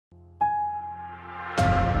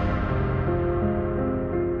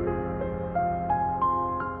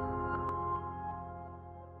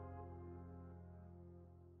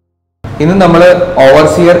ഇന്ന് നമ്മൾ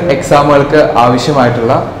ഓവർസിയർ എക്സാമുകൾക്ക്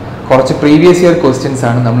ആവശ്യമായിട്ടുള്ള കുറച്ച് പ്രീവിയസ് ഇയർ ക്വസ്റ്റ്യൻസ്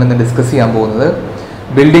ആണ് നമ്മൾ ഇന്ന് ഡിസ്കസ് ചെയ്യാൻ പോകുന്നത്.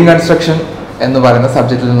 ബിൽഡിംഗ് കൺസ്ട്രക്ഷൻ എന്ന് പറയുന്ന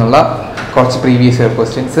സബ്ജക്റ്റിൽ നിന്നുള്ള കുറച്ച് പ്രീവിയസ് ഇയർ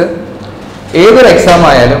ക്വസ്റ്റ്യൻസ്. ഏതൊരു എക്സാം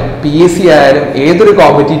ആയാലും PSC ആയാലും ഏതൊരു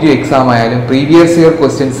കോമ്പറ്റേറ്റീവ് എക്സാം ആയാലും പ്രീവിയസ് ഇയർ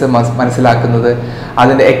ക്വസ്റ്റ്യൻസ് മനസ്സിലാക്കുന്നത്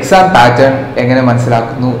അതിൻ്റെ എക്സാം പാറ്റേൺ എങ്ങനെ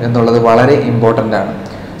മനസ്സിലാക്കുന്നു എന്നുള്ളത് വളരെ ഇമ്പോർട്ടൻ്റ് ആണ്.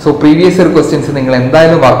 സോ പ്രീവിയസ് ഇയർ ക്വസ്റ്റ്യൻസ് നിങ്ങൾ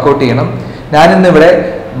എന്തായാലും വർക്കൗട്ട് ചെയ്യണം. ഞാനിന്നിവിടെ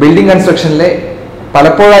ബിൽഡിംഗ് കൺസ്ട്രക്ഷനിലെ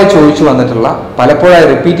പലപ്പോഴായി ചോദിച്ചു വന്നിട്ടുള്ള പലപ്പോഴായി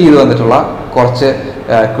റിപ്പീറ്റ് ചെയ്തു വന്നിട്ടുള്ള കുറച്ച്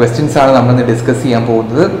ക്വസ്റ്റ്യൻസ് ആണ് നമ്മളിന്ന് ഡിസ്കസ് ചെയ്യാൻ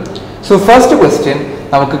പോകുന്നത്. സോ ഫസ്റ്റ് ക്വസ്റ്റ്യൻ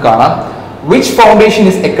നമുക്ക് കാണാം. Which foundation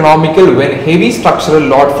is economical when heavy structural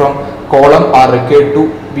load from column are required to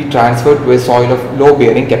be transferred to a soil of low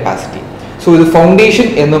bearing capacity? So ഇത് ഫൗണ്ടേഷൻ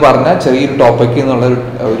എന്ന് പറഞ്ഞ ചെറിയൊരു ടോപ്പിക് എന്നുള്ള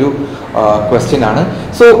ഒരു ക്വസ്റ്റ്യൻ ആണ്.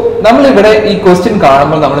 സോ നമ്മളിവിടെ ഈ ക്വസ്റ്റ്യൻ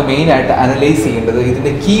കാണുമ്പോൾ നമ്മൾ മെയിൻ ആയിട്ട് അനലൈസ് ചെയ്യേണ്ടത്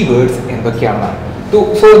ഇതിന്റെ key words എന്തൊക്കെയാണെന്നാണ്.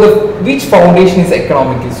 So which foundation is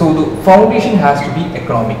economical? So the foundation has to be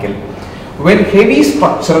economical when heavy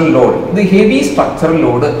structural load, the heavy structural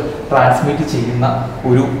load transmit ചെയ്യുന്ന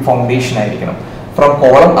ഒരു ഫൗണ്ടേഷൻ ആയിരിക്കണം. From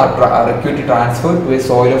column are required to transfer to a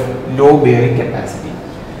soil of low bearing capacity.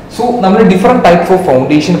 So നമ്മൾ different types of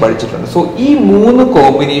foundation പഠിച്ചിട്ടുണ്ട്. So ഈ മൂന്ന്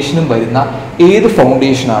കോമ്പിനേഷനും വരുന്ന ഏത്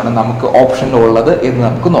ഫൗണ്ടേഷനാണ് നമുക്ക് ഓപ്ഷനിലുള്ളത് എന്ന്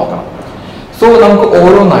നമുക്ക് നോക്കണം. സോ നമുക്ക്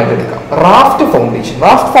ഓരോന്നായിട്ട് എടുക്കാം. Raft foundation.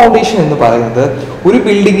 റാഫ്റ്റ് ഫൗണ്ടേഷൻ എന്ന് പറയുന്നത് ഒരു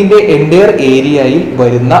ബിൽഡിങ്ങിന്റെ എൻറ്റയർ ഏരിയയിൽ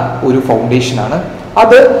വരുന്ന ഒരു ഫൗണ്ടേഷനാണ്.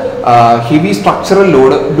 അത് heavy structural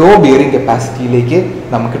load law bearing കപ്പാസിറ്റിയിലേക്ക്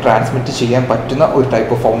നമുക്ക് ട്രാൻസ്മിറ്റ് ചെയ്യാൻ പറ്റുന്ന ഒരു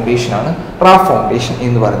ടൈപ്പ് ഓഫ് ഫൗണ്ടേഷനാണ് റാഫ്റ്റ് ഫൗണ്ടേഷൻ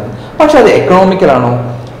എന്ന് പറയുന്നത്. പക്ഷെ അത് എക്കണോമിക്കൽ ആണോ?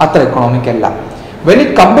 അത്ര എക്കണോമിക്കൽ അല്ല. When it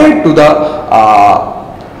compared to the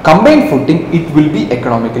combined footing, it will be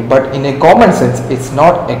economical, but in a common sense, it's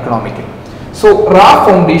not economical. So, raft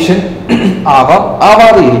foundation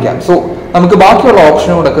ആവാതെ ഇരിക്കാം. സോ നമുക്ക് ബാക്കിയുള്ള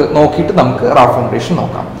ഓപ്ഷനോടൊക്കെ നോക്കിയിട്ട് നമുക്ക് റാഫ്റ്റ് ഫൗണ്ടേഷൻ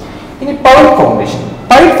നോക്കാം. ഇനി പൈൽഡ് ഫൗണ്ടേഷൻ.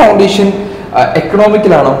 പൈൽഡ് ഫൗണ്ടേഷൻ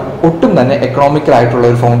എക്കണോമിക്കൽ ആണോ? ഒട്ടും തന്നെ എക്കണോമിക്കൽ ആയിട്ടുള്ള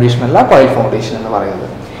ഒരു ഫൗണ്ടേഷൻ അല്ല പൈൽഡ് ഫൗണ്ടേഷൻ എന്ന് പറയുന്നത്.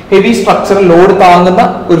 ഹെവി സ്ട്രക്ചറൽ ലോഡ് താങ്ങുന്ന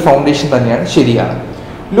ഒരു ഫൗണ്ടേഷൻ തന്നെയാണ്, ശരിയാണ്.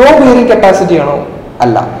 ലോ ബിയറിംഗ് കപ്പാസിറ്റി ആണോ?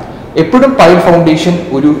 അല്ല. എപ്പോഴും പൈൽഡ് ഫൗണ്ടേഷൻ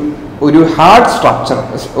ഒരു ഹാർഡ് സ്ട്രക്ചർ,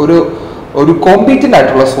 ഒരു കോമ്പീറ്റന്റ്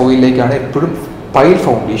ആയിട്ടുള്ള സോയിലേക്കാണ് എപ്പോഴും പൈൽഡ്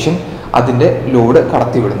ഫൗണ്ടേഷൻ അതിന്റെ ലോഡ്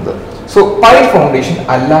കടത്തിവിടുന്നത്. സോ പൈൽഡ് ഫൗണ്ടേഷൻ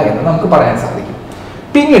അല്ല എന്ന് നമുക്ക് പറയാൻ സാധിക്കും.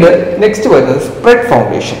 പിന്നീട് നെക്സ്റ്റ് വരുന്നത് സ്പ്രെഡ്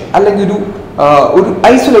ഫൗണ്ടേഷൻ അല്ലെങ്കിൽ ഒരു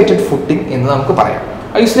ഐസൊലേറ്റഡ് ഫുട്ടിംഗ് എന്ന് നമുക്ക് പറയാം.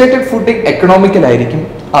 ഐസൊലേറ്റഡ് ഫുട്ടിംഗ് എക്കണോമിക്കൽ ആയിരിക്കും,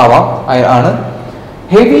 ആണ്.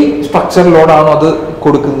 ഹെവി സ്ട്രക്ചർ ലോഡാണോ അത്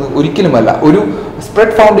കൊടുക്കുന്നത്? ഒരിക്കലുമല്ല. ഒരു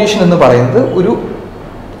സ്പ്രെഡ് ഫൗണ്ടേഷൻ എന്ന് പറയുന്നത് ഒരു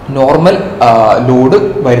നോർമൽ ലോഡ്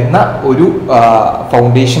വരുന്ന ഒരു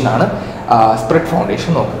ഫൗണ്ടേഷൻ ആണ് സ്പ്രെഡ് ഫൗണ്ടേഷൻ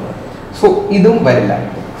നോക്കുന്നത്. സോ ഇതും വരില്ല.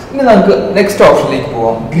 ഇനി നമുക്ക് നെക്സ്റ്റ് ഓപ്ഷനിലേക്ക്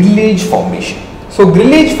പോവാം. Grillage foundation. So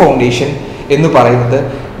grillage foundation എന്ന് പറയുന്നത്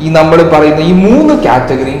ഈ നമ്മൾ പറയുന്ന ഈ മൂന്ന്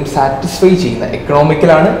കാറ്റഗറിയും സാറ്റിസ്ഫൈ ചെയ്യുന്ന,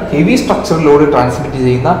 എക്കണോമിക്കലാണ്, ഹെവി സ്ട്രക്ചർ ലോഡ് ട്രാൻസ്മിറ്റ്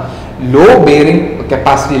ചെയ്യുന്ന, ലോ ബെയറിംഗ്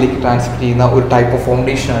കപ്പാസിറ്റിയിലേക്ക് ട്രാൻസ്മിറ്റ് ചെയ്യുന്ന ഒരു ടൈപ്പ് ഓഫ്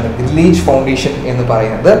ഫൗണ്ടേഷനാണ് ഗ്രില്ലേജ് ഫൗണ്ടേഷൻ എന്ന്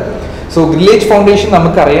പറയുന്നത്. സോ ഗ്രില്ലേജ് ഫൗണ്ടേഷൻ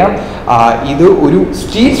നമുക്കറിയാം, ഇത് ഒരു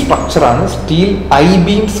സ്റ്റീൽ സ്ട്രക്ചറാണ്. സ്റ്റീൽ ഐ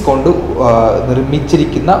ബീംസ് കൊണ്ട്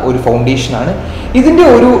നിർമ്മിച്ചിരിക്കുന്ന ഒരു ഫൗണ്ടേഷനാണ്. ഇതിൻ്റെ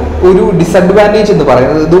ഒരു ഡിസഡ്വാൻറ്റേജ് എന്ന്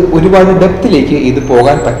പറയുന്നത് ഇത് ഒരുപാട് ഡെപ്തിലേക്ക് ഇത്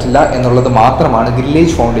പോകാൻ പറ്റില്ല എന്നുള്ളത് മാത്രമാണ്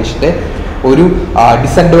ഗ്രില്ലേജ് ഫൗണ്ടേഷൻ്റെ ഒരു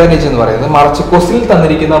ഡിസഡ്വാൻറ്റേജ് എന്ന് പറയുന്നത്. മറിച്ച് ക്വസ്റ്റ്യനിൽ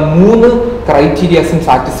തന്നിരിക്കുന്ന 3 ക്രൈറ്റീരിയാസും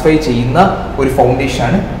സാറ്റിസ്ഫൈ ചെയ്യുന്ന ഒരു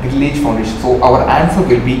ഫൗണ്ടേഷനാണ് grillage foundation. So our answer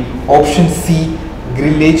will be option C,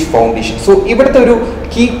 grillage foundation. So ഇവിടുത്തെ ഒരു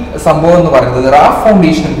കീ സംഭവം എന്ന് പറയുന്നത് റാഫ്റ്റ്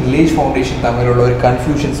ഫൗണ്ടേഷനും ഗ്രില്ലേജ് ഫൗണ്ടേഷൻ തമ്മിലുള്ള ഒരു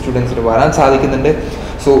കൺഫ്യൂഷൻ സ്റ്റുഡൻസിന് വരാൻ സാധിക്കുന്നുണ്ട്.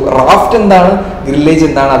 സോ റാഫ്റ്റ് എന്താണ്, ഗ്രില്ലേജ്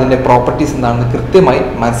എന്താണ്, അതിൻ്റെ പ്രോപ്പർട്ടീസ് എന്താണെന്ന് കൃത്യമായി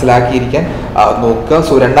മനസ്സിലാക്കിയിരിക്കാൻ നോക്കുക.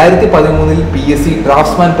 സോ 2013 PSC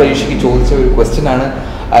ഡ്രാഫ്റ്റ്സ്മാൻ പരീക്ഷയ്ക്ക് ചോദിച്ച ഒരു ക്വസ്റ്റ്യൻ ആണ്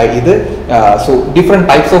ഇത്. So different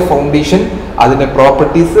types of foundation, അതിൻ്റെ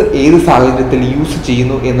പ്രോപ്പർട്ടീസ് ഏത് സാഹചര്യത്തിൽ യൂസ്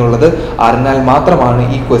ചെയ്യുന്നു എന്നുള്ളത് അറിഞ്ഞാൽ മാത്രമാണ്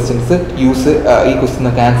ഈ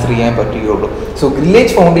ക്വസ്റ്റ്യനൊക്കെ ആൻസർ ചെയ്യാൻ പറ്റുകയുള്ളൂ. സോ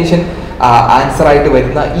ഗ്രില്ലേജ് ഫൗണ്ടേഷൻ ആൻസർ ആയിട്ട്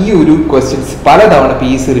വരുന്ന ഈ ഒരു ക്വസ്റ്റ്യൻസ് പലതവണ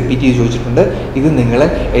PSC റിപ്പീറ്റ് ചെയ്ത് ചോദിച്ചിട്ടുണ്ട്. ഇത് നിങ്ങൾ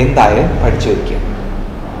എന്തായാലും പഠിച്ചു വയ്ക്കുക.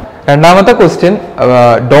 രണ്ടാമത്തെ ക്വസ്റ്റ്യൻ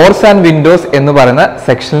ഡോർസ് ആൻഡ് വിൻഡോസ് എന്ന് പറയുന്ന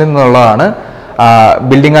സെക്ഷനിൽ നിന്നുള്ളതാണ്.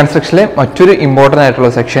 ബിൽഡിംഗ് കൺസ്ട്രക്ഷനിലെ മറ്റൊരു ഇമ്പോർട്ടൻ്റ് ആയിട്ടുള്ള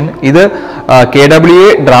സെക്ഷൻ. ഇത് KWA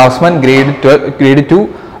ഡ്രാഫ്റ്റ്സ്മാൻ ഗ്രേഡ് 2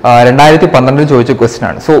 2012 ചോദിച്ച ക്വസ്റ്റ്യൻ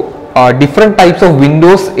ആണ്. So different types of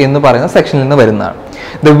Windows എന്ന് പറയുന്ന സെക്ഷനിൽ നിന്ന് വരുന്നതാണ്.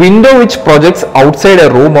 The window which projects outside a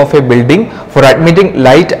room of a building for admitting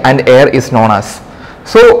light and air is known as.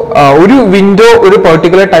 So ഒരു വിൻഡോ, ഒരു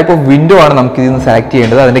പെർട്ടിക്കുലർ ടൈപ്പ് ഓഫ് വിൻഡോ ആണ് നമുക്ക് ഇതിൽ നിന്ന് സെലക്ട്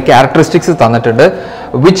ചെയ്യേണ്ടത്. അതിൻ്റെ ക്യാരക്ടറിസ്റ്റിക്സ് തന്നിട്ടുണ്ട്.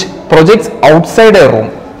 Which projects outside A room,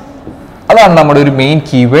 അതാണ് നമ്മുടെ ഒരു main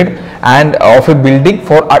keyword. And of A building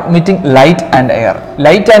four admitting light and air.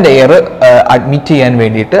 Light and air admit ചെയ്യാൻ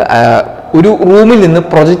വേണ്ടിയിട്ട് ഒരു റൂമിൽ നിന്ന്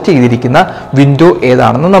പ്രൊജക്റ്റ് ചെയ്തിരിക്കുന്ന വിൻഡോ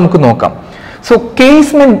ഏതാണെന്ന് നമുക്ക് നോക്കാം. So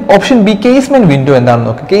casement option B casement window എന്താണെന്ന്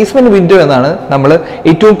നോക്കുക. കേസ്മെന്റ് വിൻഡോ എന്നാണ് നമ്മൾ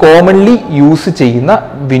ഏറ്റവും കോമൺലി യൂസ് ചെയ്യുന്ന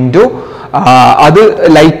വിൻഡോ. അത്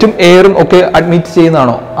ലൈറ്റും എയറും ഒക്കെ അഡ്മിറ്റ്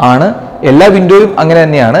ചെയ്യുന്നതാണോ? ആണ്. എല്ലാ വിൻഡോയും അങ്ങനെ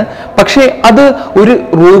തന്നെയാണ്. പക്ഷേ അത് ഒരു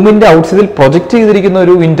റൂമിന്റെ ഔട്ട്സൈഡിൽ പ്രൊജക്ട് ചെയ്തിരിക്കുന്ന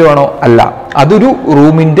ഒരു വിൻഡോ ആണോ? അല്ല. അതൊരു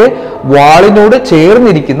റൂമിന്റെ വാളിനോട്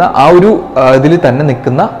ചേർന്നിരിക്കുന്ന ആ ഒരു ഇതിൽ തന്നെ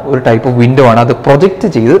നിൽക്കുന്ന ഒരു ടൈപ്പ് ഓഫ് വിൻഡോ ആണ്. അത് പ്രൊജക്ട്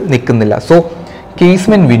ചെയ്ത് നിൽക്കുന്നില്ല. സോ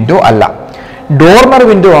കേസ്മെന്റ് വിൻഡോ അല്ല. ഡോർമർ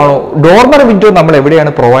വിൻഡോ ആണോ? ഡോർമർ വിൻഡോ നമ്മൾ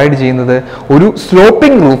എവിടെയാണ് പ്രൊവൈഡ് ചെയ്യുന്നത്? ഒരു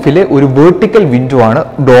സ്ലോപ്പിംഗ് റൂഫിലെ ഒരു വെർട്ടിക്കൽ വിൻഡോ ആണ്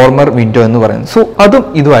ഡോർമർ വിൻഡോ എന്ന് പറയുന്നത്. സോ അതും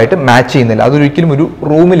ഇതുമായിട്ട് മാച്ച് ചെയ്യുന്നില്ല. അതൊരിക്കലും ഒരു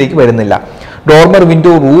റൂമിലേക്ക് വരുന്നില്ല. ഡോർമർ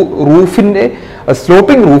വിൻഡോ റൂഫിന്റെ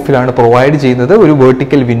സ്ലോപ്പിംഗ് റൂഫിലാണ് പ്രൊവൈഡ് ചെയ്യുന്നത് ഒരു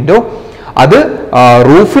വെർട്ടിക്കൽ വിൻഡോ. അത്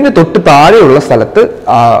റൂഫിന് തൊട്ട് താഴെയുള്ള സ്ഥലത്ത്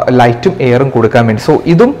ലൈറ്റും എയറും കൊടുക്കാൻ വേണ്ടി. സോ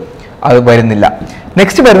ഇതും അത് വരുന്നില്ല.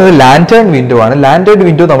 നെക്സ്റ്റ് വരുന്നത് ലാൻറ്റേൺ വിൻഡോ ആണ്. ലാൻറ്റേൺ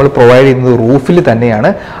വിൻഡോ നമ്മൾ പ്രൊവൈഡ് ചെയ്യുന്നത് റൂഫിൽ തന്നെയാണ്.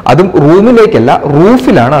 അതും റൂമിലേക്കല്ല,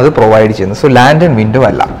 റൂഫിലാണ് അത് പ്രൊവൈഡ് ചെയ്യുന്നത്. സോ ലാൻറ്റേൺ വിൻഡോ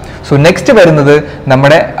അല്ല. സോ നെക്സ്റ്റ് വരുന്നത്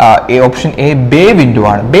നമ്മുടെ ഓപ്ഷൻ എ ബേ വിൻഡോ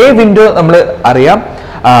ആണ്. ബേ വിൻഡോ നമ്മൾ അറിയാം,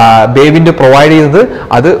 ബേ വിൻഡോ പ്രൊവൈഡ് ചെയ്യുന്നത്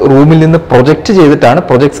അത് റൂമിൽ നിന്ന് പ്രൊജക്ട് ചെയ്തിട്ടാണ്,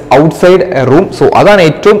 projects outside A room. So അതാണ്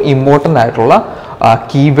ഏറ്റവും ഇമ്പോർട്ടൻ്റ് ആയിട്ടുള്ള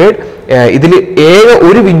കീവേഡ്. ഇതിൽ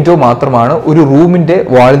ഒരു വിൻഡോ മാത്രമാണ് ഒരു റൂമിന്റെ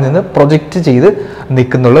വാളിൽ നിന്ന് പ്രൊജക്ട് ചെയ്ത്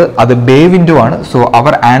നിൽക്കുന്നുള്ളത്. അത് ബേ വിൻഡോ ആണ്. So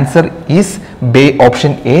our answer is bay,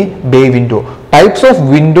 option A bay window. Types of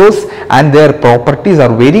Windows and their properties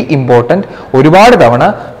are very important. ഒരുപാട് തവണ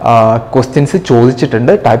ക്വസ്റ്റ്യൻസ്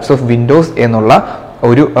ചോദിച്ചിട്ടുണ്ട് ടൈപ്സ് ഓഫ് വിൻഡോസ് എന്നുള്ള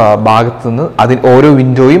ഒരു ഭാഗത്തു നിന്ന്. അതിൽ ഓരോ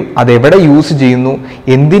വിൻഡോയും അതെവിടെ യൂസ് ചെയ്യുന്നു,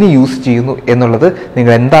 എന്തിന് യൂസ് ചെയ്യുന്നു എന്നുള്ളത്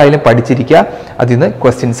നിങ്ങൾ എന്തായാലും പഠിച്ചിരിക്കുക. അതിൽ നിന്ന്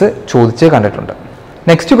ക്വസ്റ്റ്യൻസ് ചോദിച്ച് കണ്ടിട്ടുണ്ട്.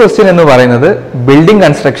 നെക്സ്റ്റ് ക്വസ്റ്റ്യൻ എന്ന് പറയുന്നത് ബിൽഡിംഗ്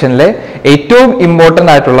കൺസ്ട്രക്ഷനിലെ ഏറ്റവും ഇമ്പോർട്ടൻ്റ്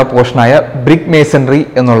ആയിട്ടുള്ള പോർഷനായ ബ്രിക്ക് മേസൺറി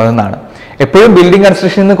എന്നുള്ളതെന്നാണ്. എപ്പോഴും ബിൽഡിംഗ്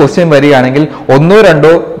കൺസ്ട്രക്ഷനിൽ നിന്ന് ക്വസ്റ്റ്യൻ വരികയാണെങ്കിൽ ഒന്നോ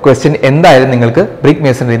രണ്ടോ ക്വസ്റ്റ്യൻ എന്തായാലും നിങ്ങൾക്ക് ബ്രിക്ക്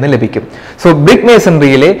മേസൺറിയിൽ നിന്ന് ലഭിക്കും. So brick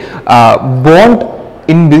മേസൺറിയിലെ bond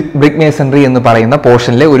in brick masonry എന്ന് പറയുന്ന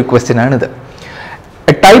പോർഷനിലെ ഒരു ക്വസ്റ്റ്യൻ ആണിത്.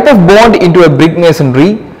 A type of bond into a brick masonry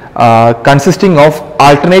consisting of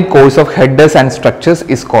alternate cores of headers and structures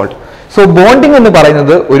is called. So bonding എന്ന്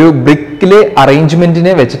പറയുന്നത് ഒരു ബ്രിക്കിലെ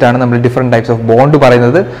അറേഞ്ച്മെന്റിനെ വെച്ചിട്ടാണ് നമ്മൾ ഡിഫറെന്റ് ടൈപ്സ് ഓഫ് ബോണ്ട്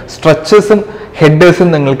പറയുന്നത്. സ്ട്രക്ചേഴ്സും ഹെഡേഴ്സും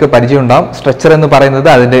നിങ്ങൾക്ക് പരിചയം ഉണ്ടാവും. സ്ട്രക്ചർ എന്ന് പറയുന്നത്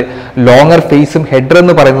അതിന്റെ ലോങ്ങർ ഫേസും ഹെഡർ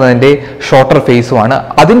എന്ന് പറയുന്നത് അതിന്റെ ഷോർട്ടർ ഫേസും ആണ്.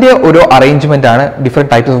 അതിന്റെ ഒരു അറേഞ്ച്മെന്റ് ആണ്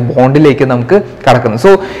ഡിഫറെന്റ് ടൈപ്സ് ഓഫ് ബോണ്ടിലേക്ക് നമുക്ക് കടക്കുന്നത്.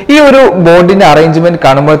 സോ ഈ ഒരു ബോണ്ടിന്റെ അറേഞ്ച്മെന്റ്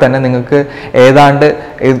കാണുമ്പോൾ തന്നെ നിങ്ങൾക്ക് ഏതാണ്ട്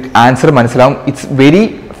ആൻസർ മനസ്സിലാവും. It's very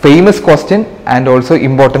famous question and also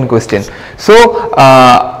important question. So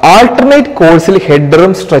alternate കോഴ്സിൽ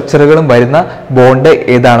ഹെഡറും സ്ട്രക്ചറുകളും വരുന്ന ബോണ്ട്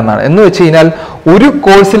ഏതാണെന്നാണ്. എന്ന് വെച്ച് കഴിഞ്ഞാൽ ഒരു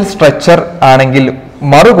കോഴ്സിൽ സ്ട്രക്ചർ ആണെങ്കിൽ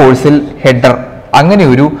മറു കോഴ്സിൽ ഹെഡർ, അങ്ങനെ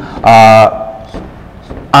ഒരു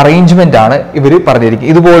അറേഞ്ച്മെന്റ് ആണ് ഇവർ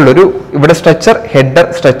പറഞ്ഞിരിക്കുന്നത്. ഇതുപോലുള്ളൊരു ഇവിടെ സ്ട്രക്ചർ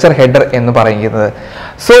ഹെഡർ എന്ന് പറയുന്നത്.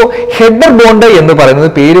 സോ ഹെഡർ ബോണ്ട് എന്ന് പറയുന്നത്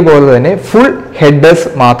പേര് പോലെ തന്നെ ഫുൾ ഹെഡേഴ്സ്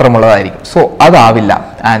മാത്രമുള്ളതായിരിക്കും. So അതാവില്ല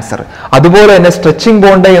answer. അതുപോലെ തന്നെ സ്ട്രെച്ചിങ്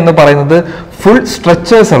ബോണ്ട് എന്ന് പറയുന്നത് ഫുൾ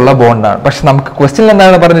സ്ട്രക്ചേഴ്സ് ഉള്ള ബോണ്ടാണ്. പക്ഷെ നമുക്ക് ക്വസ്റ്റ്യനിൽ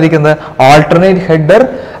എന്താണ് പറഞ്ഞിരിക്കുന്നത്? Alternate header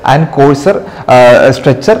and കോഴ്സർ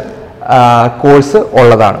structure course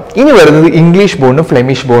ഉള്ളതാണ്. ഇനി വരുന്നത് ഇംഗ്ലീഷ് ബോണ്ടും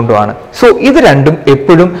ഫ്ലെമിഷ് ബോണ്ടും ആണ്. സോ ഇത് രണ്ടും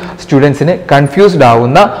എപ്പോഴും സ്റ്റുഡൻസിന് കൺഫ്യൂസ്ഡ്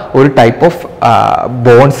ആവുന്ന ഒരു ടൈപ്പ് ഓഫ്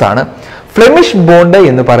ബോണ്ട്സ് ആണ്. ഫ്ലെമിഷ് ബോണ്ട്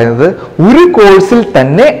എന്ന് പറയുന്നത് ഒരു കോഴ്സിൽ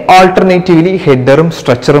തന്നെ ആൾട്ടർനേറ്റീവ്ലി ഹെഡറും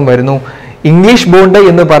സ്ട്രക്ചറും വരുന്നു. ഇംഗ്ലീഷ് ബോണ്ട്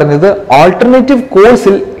എന്ന് പറയുന്നത് ആൾട്ടർനേറ്റീവ്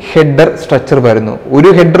കോഴ്സിൽ ഹെഡർ സ്ട്രക്ചർ വരുന്നു. ഒരു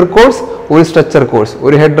ഹെഡർ കോഴ്സ്, ഒരു സ്ട്രക്ചർ കോഴ്സ്,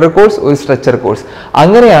 ഒരു ഹെഡർ കോഴ്സ്, ഒരു സ്ട്രക്ചർ കോഴ്സ്,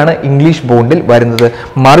 അങ്ങനെയാണ് ഇംഗ്ലീഷ് ബോണ്ടിൽ വരുന്നത്.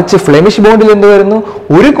 മറിച്ച് ഫ്ലെമിഷ് ബോണ്ടിൽ എന്ത് വരുന്നു?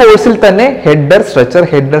 ഒരു കോഴ്സിൽ തന്നെ ഹെഡർ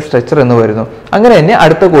സ്ട്രക്ചർ എന്ന് വരുന്നു. അങ്ങനെ തന്നെ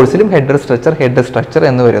അടുത്ത കോഴ്സിലും ഹെഡർ സ്ട്രക്ചർ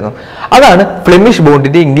എന്ന് വരുന്നു. അതാണ് ഫ്ലെമിഷ്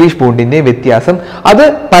ബോണ്ടിന്റെ ഇംഗ്ലീഷ് ബോണ്ടിന്റെ വ്യത്യാസം. അത്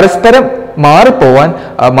പരസ്പരം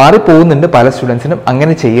മാറിപ്പോകുന്നുണ്ട് പല സ്റ്റുഡൻസിനും.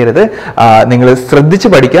 അങ്ങനെ ചെയ്യരുത്. നിങ്ങൾ ശ്രദ്ധിച്ച്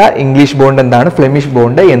പഠിക്കുക ഇംഗ്ലീഷ് ബോണ്ട് എന്താണ്, ഫ്ലെമിഷ്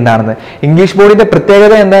ബോണ്ട് എന്താണെന്ന്. ഇംഗ്ലീഷ് ബോണ്ടിന്റെ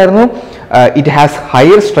പ്രത്യേകത എന്തായിരുന്നു? ഇറ്റ് ഹാസ്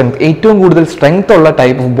ഹയർ സ്ട്രെങ്ത്, ഏറ്റവും കൂടുതൽ സ്ട്രെങ്ത് ഉള്ള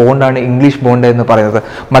ടൈപ്പ് ഓഫ് ബോണ്ടാണ് ഇംഗ്ലീഷ് ബോണ്ട് എന്ന് പറയുന്നത്.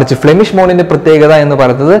 മറിച്ച് ഫ്ലെമിഷ് ബോണ്ടിന്റെ പ്രത്യേകത എന്ന്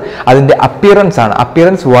പറയുന്നത് അതിന്റെ അപ്പിയറൻസ് ആണ്.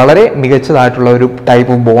 അപ്പിയറൻസ് വളരെ മികച്ചതായിട്ടുള്ള ഒരു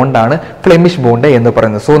ടൈപ്പ് ഓഫ് ബോണ്ടാണ് ഫ്ലെമിഷ് ബോണ്ട് എന്ന്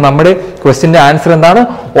പറയുന്നത്. സോ നമ്മുടെ ക്വസ്റ്റ്യന്റെ ആൻസർ എന്താണ്?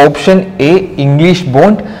 Option A English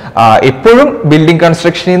bond. എപ്പോഴും ബിൽഡിംഗ്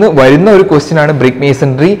കൺസ്ട്രക്ഷനിൽ നിന്ന് വരുന്ന ഒരു ക്വസ്റ്റ്യൻ ആണ് ബ്രിക്ക്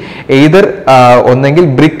മേസൺറി. എയ്തർ ഒന്നെങ്കിൽ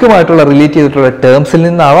ബ്രിക്കുമായിട്ടുള്ള റിലേറ്റ് ചെയ്തിട്ടുള്ള ടേംസിൽ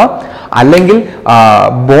നിന്നാവാം, അല്ലെങ്കിൽ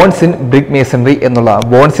ബോൺസ് ഇൻ ബ്രിക്ക് മേസൺറി എന്നുള്ളതാണ്.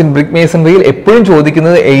 ബോൺസ് ഇൻ ബ്രിക്ക് മേസൺറിയിൽ എപ്പോഴും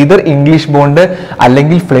ചോദിക്കുന്നത് എയ്തർ ഇംഗ്ലീഷ് ബോണ്ട്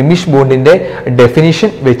അല്ലെങ്കിൽ ഫ്ലെമിഷ് ബോണ്ടിന്റെ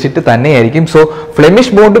ഡെഫിനിഷൻ വെച്ചിട്ട് തന്നെയായിരിക്കും. സോ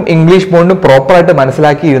ഫ്ലെമിഷ് ബോണ്ടും ഇംഗ്ലീഷ് ബോണ്ടും പ്രോപ്പറായിട്ട്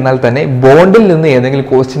മനസ്സിലാക്കിയിരുന്നാൽ തന്നെ ബോണ്ടിൽ നിന്ന് ഏതെങ്കിലും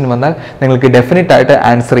ക്വസ്റ്റ്യൻ വന്നാൽ നിങ്ങൾക്ക് ഡെഫിനറ്റ് ആയിട്ട്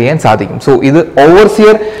ആൻസർ ചെയ്യാൻ സാധിക്കും. സോ ഇത്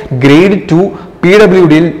ഓവർസിയർ ഗ്രേഡ് 2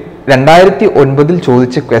 PWDയിൽ 2009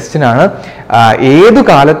 ചോദിച്ച ക്വസ്റ്റ്യൻ ആണ്. ഏതു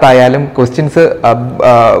കാലത്തായാലും ക്വസ്റ്റ്യൻസ്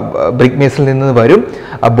ബ്രിക്ക് മേസിൽ നിന്ന് വരും,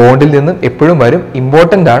 ബോണ്ടിൽ നിന്നും എപ്പോഴും വരും.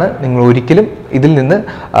 ഇമ്പോർട്ടൻ്റ് ആണ്. നിങ്ങൾ ഒരിക്കലും ഇതിൽ നിന്ന്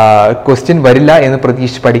ക്വസ്റ്റ്യൻ വരില്ല എന്ന്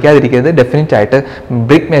പ്രതീക്ഷിച്ച് പഠിക്കാതിരിക്കരുത്. ഡെഫിനറ്റ് ആയിട്ട്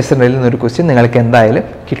ബ്രിക്ക് മേസണറിയിൽ നിന്നൊരു ക്വസ്റ്റ്യൻ നിങ്ങൾക്ക് എന്തായാലും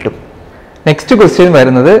കിട്ടും. നെക്സ്റ്റ് ക്വസ്റ്റ്യൻ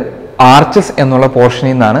വരുന്നത് ആർച്ചസ് എന്നുള്ള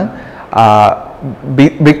പോർഷനിൽ നിന്നാണ്.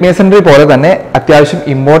 ബ്രിക്ക് മേസണറി പോലെ തന്നെ അത്യാവശ്യം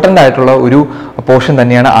ഇമ്പോർട്ടൻ്റ് ആയിട്ടുള്ള ഒരു പോർഷൻ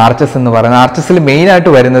തന്നെയാണ് ആർച്ചസ് എന്ന് പറയുന്നത്. ആർച്ചസിൽ മെയിൻ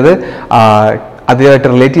ആയിട്ട് വരുന്നത് അതുമായിട്ട്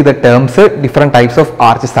റിലേറ്റ് ചെയ്ത terms different types of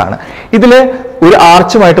arches ആണ്. ഇതിൽ ഒരു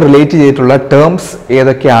ആർച്ചുമായിട്ട് റിലേറ്റ് ചെയ്തിട്ടുള്ള ടേംസ്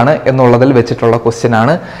ഏതൊക്കെയാണ് എന്നുള്ളതിൽ വെച്ചിട്ടുള്ള ക്വസ്റ്റ്യൻ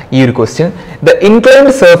ആണ് ഈ ഒരു question. The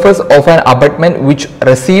inclined surface of an abutment which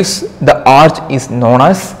receives the arch is known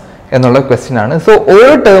as എന്നുള്ള ക്വസ്റ്റ്യൻ ആണ്. സോ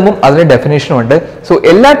ഓരോ ടേമും അതിന് ഡെഫിനേഷനും ഉണ്ട്. സോ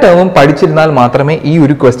എല്ലാ ടേമും പഠിച്ചിരുന്നാൽ മാത്രമേ ഈ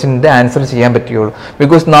ഒരു ക്വസ്റ്റ്യൻ്റെ ആൻസർ ചെയ്യാൻ പറ്റുകയുള്ളൂ.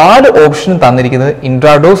 ബിക്കോസ് 4 ഓപ്ഷൻ തന്നിരിക്കുന്നത്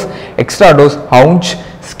ഇൻട്രാഡോസ്, എക്സ്ട്രാഡോസ്, ഹൗഞ്ച്,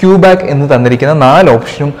 സ്ക്യൂബാക്ക് എന്ന് തന്നിരിക്കുന്ന 4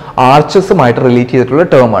 ഓപ്ഷനും ആർച്ചസുമായിട്ട് റിലേറ്റ് ചെയ്തിട്ടുള്ള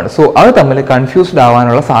ടേമാണ്. സോ അത് തമ്മിൽ കൺഫ്യൂസ്ഡ്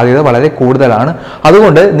ആവാനുള്ള സാധ്യത വളരെ കൂടുതലാണ്.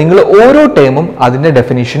 അതുകൊണ്ട് നിങ്ങൾ ഓരോ ടേമും അതിൻ്റെ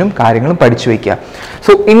ഡെഫിനേഷനും കാര്യങ്ങളും പഠിച്ചു വയ്ക്കുക.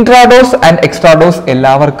 സോ ഇൻട്രാഡോസ് ആൻഡ് എക്സ്ട്രാഡോസ്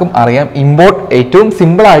എല്ലാവർക്കും അറിയാം. ഏറ്റവും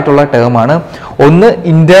സിമ്പിൾ ആയിട്ടുള്ള ടേമാണ്. ഒന്ന്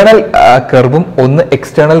ഇന്റേണൽ കർവും ഒന്ന്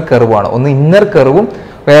എക്സ്റ്റേണൽ കർവുമാണ്. ഒന്ന് ഇന്നർ കർവും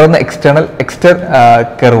വേറൊന്ന് എക്സ്റ്റേണൽ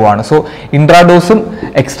കർവാണ്. സോ ഇൻട്രാഡോസും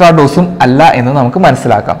എക്സ്ട്രാഡോസും അല്ല എന്ന് നമുക്ക്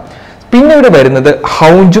മനസ്സിലാക്കാം. പിന്നീട് വരുന്നത്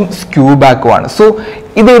ഹൗഞ്ചും സ്ക്യൂബാക്കുമാണ്. സോ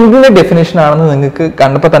ഇത് എന്തിന്റെ ഡെഫിനേഷൻ ആണെന്ന് നിങ്ങൾക്ക്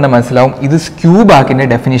കണ്ടപ്പോൾ തന്നെ മനസ്സിലാവും. ഇത് സ്ക്യൂബാക്കിന്റെ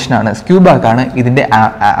ഡെഫിനേഷൻ ആണ്. സ്ക്യൂബാക്കാണ് ഇതിന്റെ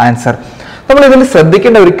ആൻസർ. നമ്മൾ ഇതിൽ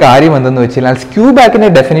ശ്രദ്ധിക്കേണ്ട ഒരു കാര്യം എന്തെന്ന് വെച്ചാൽ സ്ക്യൂബാക്കിന്റെ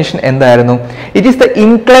ഡെഫിനേഷൻ എന്തായിരുന്നു? It is the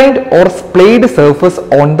inclined or splayed surface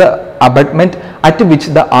on the abutment at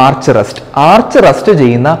which the arch rest. Arch rest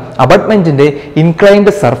ചെയ്യുന്ന അബട്ട്മെന്റിന്റെ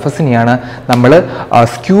ഇൻക്ലൈൻഡ് സർഫസിനെയാണ് നമ്മൾ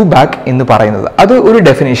സ്ക്യൂബാക്ക് എന്ന് പറയുന്നത്. അത് ഒരു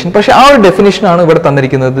ഡെഫിനേഷൻ. പക്ഷെ ആ ഒരു ഡെഫിനേഷൻ ആണ് ഇവിടെ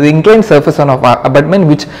തന്നിരിക്കുന്നത്. The inclined surface on abutment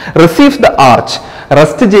which receives the arch.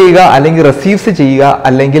 Rest ചെയ്യുക അല്ലെങ്കിൽ റിസീവ്സ് ചെയ്യുക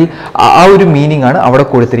അല്ലെങ്കിൽ ആ ഒരു മീനിങ് ആണ് അവിടെ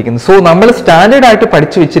കൊടുത്തിരിക്കുന്നത്. സോ നമ്മൾ സ്റ്റാൻഡേർഡ് ആയിട്ട്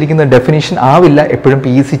പഠിച്ചു വെച്ചിരിക്കുന്ന ഡെഫിനേഷൻ ആവില്ല എപ്പോഴും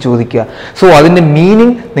PSC ചോദിക്കുക. സോ അതിന്റെ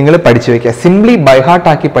മീനിങ് നിങ്ങൾ പഠിച്ചു വെക്കുക. സിംപ്ലി ബൈഹാർട്ട്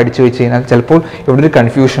ആക്കി പഠിച്ചു വെച്ച് കഴിഞ്ഞാൽ ചിലപ്പോൾ ഇവിടെ ഒരു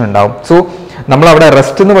കൺഫ്യൂഷൻ ഉണ്ടാവും. സോ നമ്മൾ അവിടെ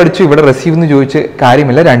റെസ്റ്റ് എന്ന് പഠിച്ചു, ഇവിടെ റിസീവ് എന്ന് ചോദിച്ച്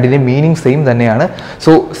കാര്യമില്ല. രണ്ടിന്റെയും മീനിങ് സെയിം തന്നെയാണ്.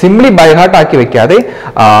 സോ സിംപ്ലി ബൈഹാർട്ട് ആക്കി വെക്കാതെ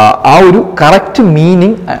ആ ഒരു കറക്റ്റ്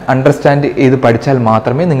മീനിങ് അണ്ടർസ്റ്റാൻഡ് ചെയ്ത് പഠിച്ചാൽ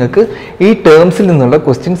മാത്രമേ നിങ്ങൾക്ക് ഈ ടേംസിൽ നിന്നുള്ള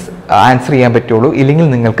ക്വസ്റ്റ്യൻസ് ആൻസർ ചെയ്യാൻ പറ്റുള്ളൂ. ഇല്ലെങ്കിൽ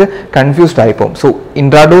നിങ്ങൾക്ക് കൺഫ്യൂസ്ഡ് ആയി പോകും. സോ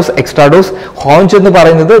ഇൻട്രാഡോസ്, എക്സ്ട്രാഡോസ്, ഹോഞ്ച് എന്ന്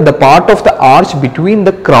പറയുന്നത് the part of the arch between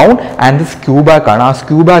the crown and the സ്ക്യൂബാക്ക് ആണ്. ആ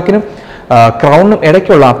സ്ക്യൂബാക്കിനും ക്രൗണും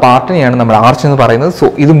ഇടയ്ക്കുള്ള ആ പാർട്ടിനെയാണ് നമ്മൾ ആർച്ച് എന്ന് പറയുന്നത്. സോ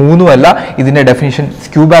ഇത് മൂന്നുമല്ല. ഇതിന്റെ ഡെഫിനിഷൻ,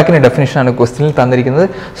 സ്ക്യൂബാക്കിന്റെ ഡെഫിനിഷൻ ആണ് ക്വസ്റ്റ്യനിൽ തന്നിരിക്കുന്നത്.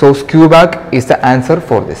 So സ്ക്യൂബാക്ക് is the answer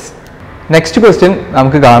for this. Next question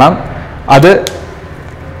നമുക്ക് കാണാം. അത്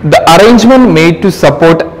the arrangement made to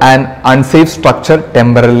support and unsafe structure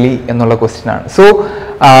temporally എന്നുള്ള ക്വസ്റ്റ്യൻ ആണ്. സോ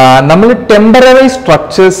നമ്മൾ ടെമ്പററി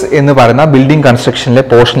സ്ട്രക്ചേഴ്സ് എന്ന് പറയുന്ന ബിൽഡിംഗ് കൺസ്ട്രക്ഷനിലെ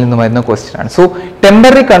പോർഷനിൽ നിന്ന് വരുന്ന ക്വസ്റ്റ്യൻ ആണ്. സോ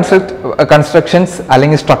ടെമ്പററി കൺസ്ട്രക്ഷൻസ്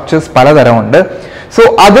അല്ലെങ്കിൽ സ്ട്രക്ചേഴ്സ് പലതരമുണ്ട്. സോ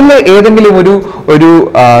അതിൽ ഏതെങ്കിലും ഒരു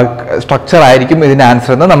സ്ട്രക്ചർ ആയിരിക്കും ഇതിന്റെ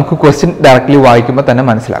ആൻസർ എന്ന് നമുക്ക് ക്വസ്റ്റ്യൻ ഡയറക്റ്റ്ലി വായിക്കുമ്പോൾ തന്നെ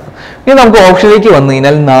മനസ്സിലാക്കും. ഇനി നമുക്ക് ഓപ്ഷനിലേക്ക് വന്നു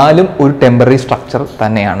കഴിഞ്ഞാൽ 4ഉം ഒരു ടെമ്പററി സ്ട്രക്ചർ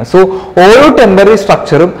തന്നെയാണ്. സോ ഓരോ ടെമ്പററി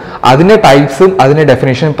സ്ട്രക്ചറും അതിന്റെ ടൈപ്സും അതിന്റെ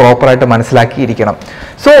ഡെഫിനേഷനും പ്രോപ്പറായിട്ട് മനസ്സിലാക്കിയിരിക്കണം.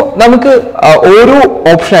 സോ നമുക്ക് ഓരോ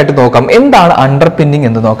ഓപ്ഷനായിട്ട് നോക്കാം. എന്താണ് അണ്ടർപിന്നിങ്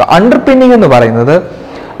എന്ന് നോക്കാം. അണ്ടർപിന്നിങ് എന്ന് പറയുന്നത്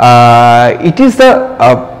it is the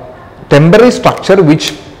temporary structure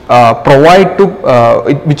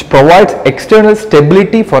which provides external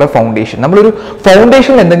stability for a foundation. നമ്മളൊരു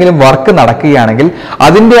ഫൗണ്ടേഷനിൽ എന്തെങ്കിലും വർക്ക് നടക്കുകയാണെങ്കിൽ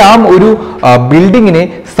അതിൻ്റെ ആ ഒരു ബിൽഡിങ്ങിനെ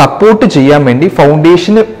സപ്പോർട്ട് ചെയ്യാൻ വേണ്ടി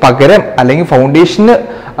ഫൗണ്ടേഷന് പകരം അല്ലെങ്കിൽ ഫൗണ്ടേഷന്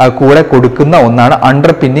കൂടെ കൊടുക്കുന്ന ഒന്നാണ്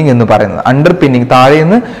അണ്ടർ പിന്നിങ് എന്ന് പറയുന്നത്. അണ്ടർ പിന്നിങ്, താഴെ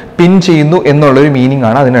നിന്ന് പിൻ ചെയ്യുന്നു എന്നുള്ളൊരു മീനിങ്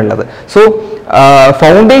ആണ് അതിനുള്ളത്. സോ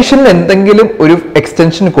ഫൗണ്ടേഷനിൽ എന്തെങ്കിലും ഒരു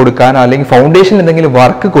എക്സ്റ്റൻഷൻ കൊടുക്കാനോ അല്ലെങ്കിൽ ഫൗണ്ടേഷനിൽ എന്തെങ്കിലും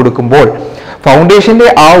വർക്ക് കൊടുക്കുമ്പോൾ ഫൗണ്ടേഷന്റെ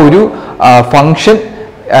ആ ഒരു ഫങ്ഷൻ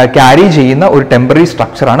ക്യാരി ചെയ്യുന്ന ഒരു ടെമ്പററി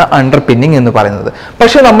സ്ട്രക്ചറാണ് അണ്ടർ പിന്നിങ് എന്ന് പറയുന്നത്.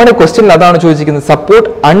 പക്ഷെ നമ്മുടെ ക്വസ്റ്റ്യനിൽ അതാണ് ചോദിച്ചിരിക്കുന്നത്, support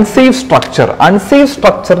unsafe structure. Unsafe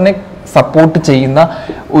സ്ട്രക്ചറിനെ support ചെയ്യുന്ന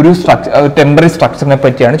ഒരു ടെമ്പററി സ്ട്രക്ചറിനെ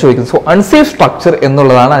പറ്റിയാണ് ചോദിക്കുന്നത്. സോ അൺസേഫ് സ്ട്രക്ചർ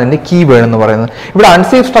എന്നുള്ളതാണ് അതിന്റെ കീവേഡ് എന്ന് പറയുന്നത്. ഇവിടെ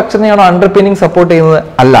അൺസേഫ് സ്ട്രക്ചറിനെയാണോ അണ്ടർ പിന്നിങ് സപ്പോർട്ട് ചെയ്യുന്നത്?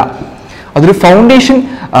 അല്ല, അതൊരു ഫൗണ്ടേഷൻ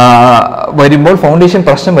വരുമ്പോൾ, ഫൗണ്ടേഷൻ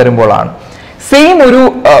പ്രശ്നം വരുമ്പോഴാണ്. സെയിം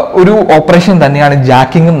ഒരു ഓപ്പറേഷൻ തന്നെയാണ്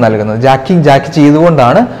ജാക്കിങ്ങും നൽകുന്നത്. ജാക്ക്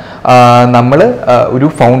ചെയ്തുകൊണ്ടാണ് നമ്മൾ ഒരു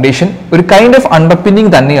ഫൗണ്ടേഷൻ, ഒരു കൈൻഡ് ഓഫ്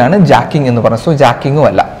അണ്ടർപിന്നിങ് തന്നെയാണ് ജാക്കിങ് എന്ന് പറയുന്നത്. സോ ജാക്കിങ്ങും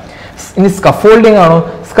അല്ല. ഇനി സ്കഫോൾഡിംഗ് ആണോ?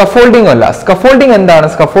 സ്കഫോൾഡിംഗ് അല്ല. സ്കഫോൾഡിംഗ് എന്താണ്?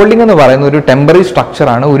 സ്കഫോൾഡിംഗ് എന്ന് പറയുന്ന ഒരു ടെമ്പററി സ്ട്രക്ചർ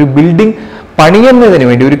ആണ്. ഒരു ബിൽഡിംഗ് പണിയുന്നതിന്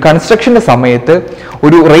വേണ്ടി ഒരു കൺസ്ട്രക്ഷന്റെ സമയത്ത്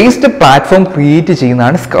ഒരു റേസ്ഡ് പ്ലാറ്റ്ഫോം ക്രിയേറ്റ്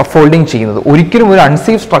ചെയ്യുന്നതാണ് സ്കഫോൾഡിങ് ചെയ്യുന്നത്. ഒരിക്കലും ഒരു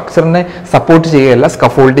അൺസേഫ് സ്ട്രക്ചറിനെ സപ്പോർട്ട് ചെയ്യുകയല്ല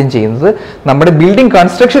സ്കഫോൾഡിങ് ചെയ്യുന്നത്. നമ്മുടെ ബിൽഡിംഗ്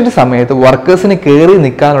കൺസ്ട്രക്ഷന്റെ സമയത്ത് വർക്കേഴ്സിന് കയറി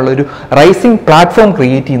നിൽക്കാനുള്ള ഒരു റൈസിംഗ് പ്ലാറ്റ്ഫോം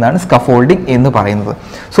ക്രിയേറ്റ് ചെയ്യുന്നതാണ് സ്കഫോൾഡിംഗ് എന്ന് പറയുന്നത്.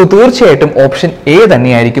 സോ തീർച്ചയായിട്ടും ഓപ്ഷൻ എ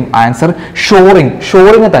തന്നെയായിരിക്കും ആൻസർ.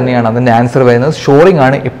 ഷോറിംഗ് തന്നെയാണ് അതിന്റെ ആൻസർ വരുന്നത്. ഷോറിംഗ്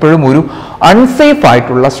ആണ് എപ്പോഴും ഒരു അൺസേഫ്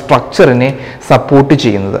ആയിട്ടുള്ള സ്ട്രക്ചറിനെ സപ്പോർട്ട്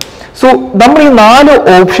ചെയ്യുന്നത്. സോ നമ്മൾ ഈ 4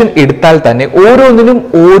 ഓപ്ഷൻ എടുത്താൽ തന്നെ ഓരോന്നിനും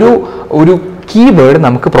ഒരു കീവേഡ്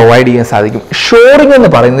നമുക്ക് പ്രൊവൈഡ് ചെയ്യാൻ സാധിക്കും. ഷോറിംഗ് എന്ന്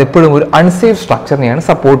പറയുന്നത് എപ്പോഴും ഒരു അൺസേഫ് സ്ട്രക്ചറിനെയാണ്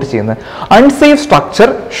സപ്പോർട്ട് ചെയ്യുന്നത്. അൺസേഫ് സ്ട്രക്ചർ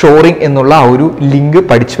ഷോറിംഗ് എന്നുള്ള ആ ഒരു ലിങ്ക്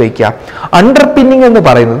പഠിച്ചു വയ്ക്കുക. അണ്ടർപിന്നിങ് എന്ന്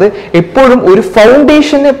പറയുന്നത് എപ്പോഴും ഒരു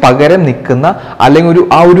ഫൗണ്ടേഷന് പകരം നിൽക്കുന്ന അല്ലെങ്കിൽ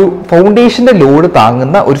ഒരു ഫൗണ്ടേഷന്റെ ലോഡ്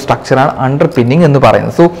താങ്ങുന്ന ഒരു സ്ട്രക്ചറാണ് അണ്ടർപിന്നിങ് എന്ന്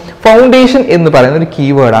പറയുന്നത്. സോ ഫൗണ്ടേഷൻ എന്ന് പറയുന്ന ഒരു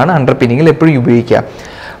കീവേഡാണ് അണ്ടർപിന്നിങ്ങിൽ എപ്പോഴും ഉപയോഗിക്കുക.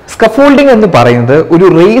 സ്കഫോൾഡിംഗ് എന്ന് പറയുന്നത് ഒരു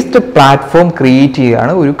റേസ്ഡ് പ്ലാറ്റ്ഫോം ക്രിയേറ്റ്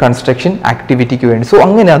ചെയ്യുകയാണ് ഒരു കൺസ്ട്രക്ഷൻ ആക്ടിവിറ്റിക്ക് വേണ്ടി. സോ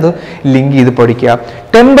അങ്ങനെ അത് ലിങ്ക് ചെയ്ത് പഠിക്കുക.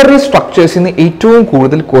 ടെമ്പററി സ്ട്രക്ചേഴ്സിൽ നിന്ന് ഏറ്റവും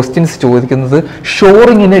കൂടുതൽ ക്വസ്റ്റ്യൻസ് ചോദിക്കുന്നത്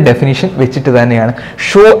ഷോറിങ്ങിന്റെ ഡെഫിനിഷൻ വെച്ചിട്ട് തന്നെയാണ്.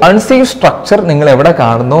 അൺസേഫ് സ്ട്രക്ചർ നിങ്ങൾ എവിടെ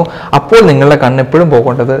കാണുന്നോ അപ്പോൾ നിങ്ങളുടെ കണ്ണെപ്പോഴും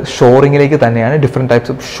പോകേണ്ടത് ഷോറിങ്ങിലേക്ക് തന്നെയാണ്. ഡിഫറെൻറ്റ്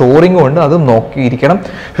ടൈപ്സ് ഓഫ് ഷോറിംഗ് ഉണ്ട്, അത് നോക്കിയിരിക്കണം.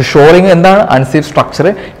 ഷോറിങ് എന്താണ്? അൺസേഫ് സ്ട്രക്ചർ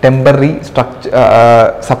ടെമ്പററി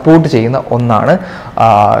സപ്പോർട്ട് ചെയ്യുന്ന ഒന്നാണ്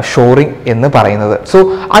ഷോറിംഗ് എന്ന് പറയുന്നത്. സോ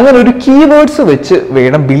അങ്ങനെ ഒരു കീവേഡ്സ് വെച്ച്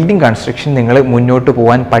വേണം ബിൽഡിംഗ് കൺസ്ട്രക്ഷൻ നിങ്ങൾ മുന്നോട്ട്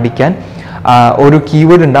പോകാൻ പഠിക്കാൻ. ഒരു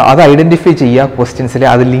കീവേഡ് ഉണ്ട്, അത് ഐഡന്റിഫൈ ചെയ്യുക ക്വസ്റ്റ്യൻസിൽ,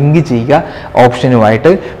 അത് ലിങ്ക് ചെയ്യുക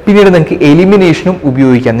ഓപ്ഷനുമായിട്ട്. പിന്നീട് നിങ്ങൾക്ക് എലിമിനേഷനും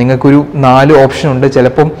ഉപയോഗിക്കാം. നിങ്ങൾക്കൊരു 4 ഓപ്ഷൻ ഉണ്ട്,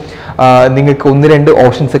 ചിലപ്പം നിങ്ങൾക്ക് 1-2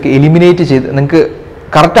 ഓപ്ഷൻസ് ഒക്കെ എലിമിനേറ്റ് ചെയ്ത് നിങ്ങൾക്ക്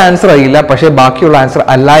കറക്റ്റ് ആൻസർ അറിയില്ല, പക്ഷേ ബാക്കിയുള്ള ആൻസർ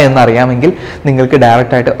അല്ല എന്നറിയാമെങ്കിൽ നിങ്ങൾക്ക്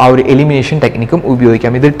ഡയറക്റ്റ് ആയിട്ട് ആ ഒരു എലിമിനേഷൻ ടെക്നിക്കും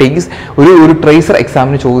ഉപയോഗിക്കാം. ഇത് ഒരു ട്രേസർ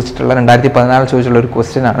എക്സാമിന് ചോദിച്ചിട്ടുള്ള 2014 ചോദിച്ചിട്ടുള്ള ഒരു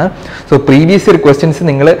ക്വസ്റ്റ്യൻ ആണ്. സോ പ്രീവിയസ് ഇയർ ക്വസ്റ്റ്യൻസ്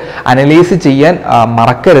നിങ്ങൾ അനലൈസ് ചെയ്യാൻ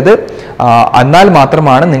മറക്കരുത്. എന്നാൽ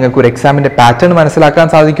മാത്രമാണ് നിങ്ങൾക്ക് ഒരു എക്സാമിന്റെ പാറ്റേൺ മനസ്സിലാക്കാൻ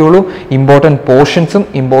സാധിക്കുകയുള്ളൂ, ഇമ്പോർട്ടൻറ്റ് പോർഷൻസും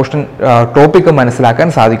ഇമ്പോർട്ടൻറ്റ് ടോപ്പിക്കും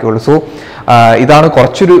മനസ്സിലാക്കാൻ സാധിക്കുകയുള്ളൂ. സോ ഇതാണ്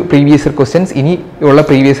കുറച്ചൊരു പ്രീവിയസ് ഇയർ ക്വസ്റ്റ്യൻസ്. ഇനിയുള്ള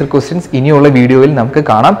പ്രീവിയസ് ഇയർ ക്വസ്റ്റ്യൻസ് ഇനിയുള്ള വീഡിയോയിൽ നമുക്ക്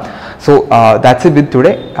കാണാം. So that's it with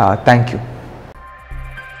today. Thank you.